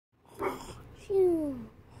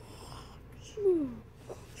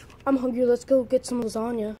I'm hungry. Let's go get some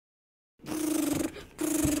lasagna.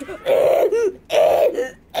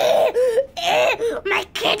 My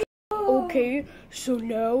kid. Okay, so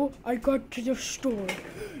now I got to the store.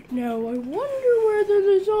 Now I wonder where the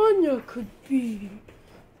lasagna could be.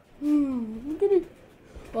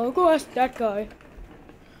 I'll go ask that guy.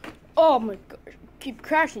 Oh my gosh, keep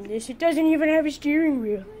crashing this. It doesn't even have a steering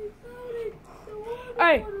wheel.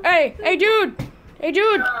 Hey, dude! Hey,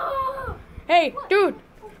 dude! Hey, dude!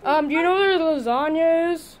 Do you know where the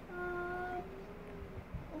lasagna is?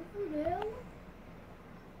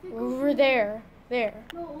 Over there. There.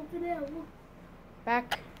 No, over there. Look.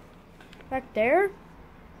 Back there?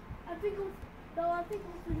 I think over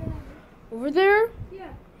there. Over there?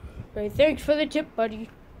 Yeah. Okay, thanks for the tip, buddy.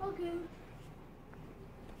 Okay.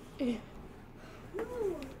 Yeah. No.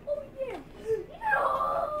 Oh yeah. No.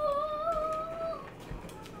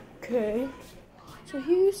 Okay. So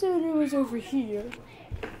he said it was over here.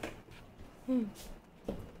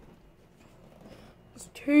 It's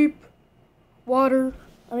tape, water.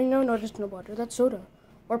 I mean, no, just no water. That's soda.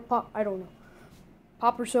 Or pop. I don't know.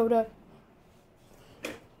 Pop or soda.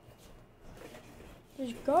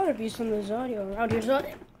 There's gotta be some lasagna around here. So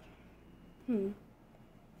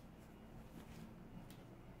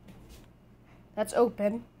That's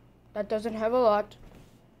open. That doesn't have a lot.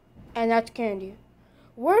 And that's candy.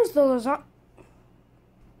 Where's the lasagna?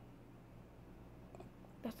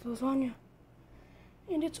 That's lasagna.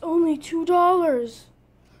 And it's only $2.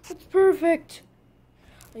 That's perfect.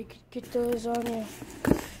 I could get the lasagna.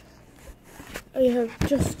 I have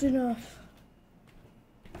just enough.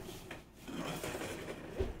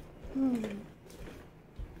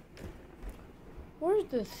 Where's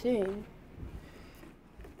the thing?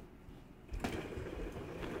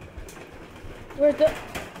 Where's the...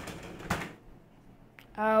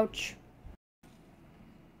 Ouch.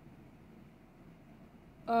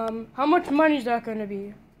 How much money is that gonna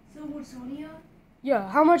be? So what's Sonia? Yeah,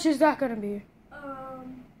 how much is that gonna be?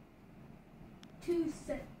 2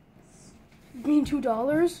 cents. You mean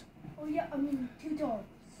 $2? Oh yeah, I mean $2.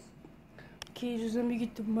 Okay, just let me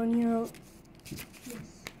get the money out. Yes.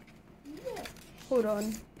 Hold on.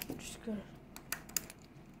 I'm just gonna...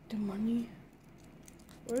 The money?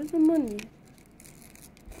 Where's the money?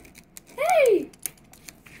 Hey!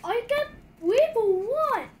 I got... Wait for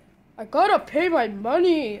what? I gotta pay my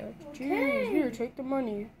money. Okay. Jeez, here, take the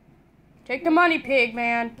money. Take the money, pig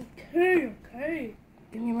man. Okay.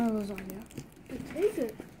 Give me my lasagna. Take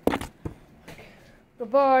it.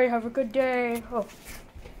 Goodbye, have a good day. Oh.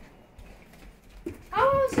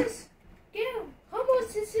 How much is... Yeah, how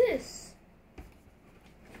much is this?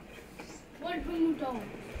 $100.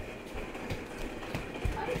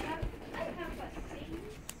 I have a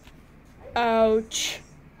savings. Ouch.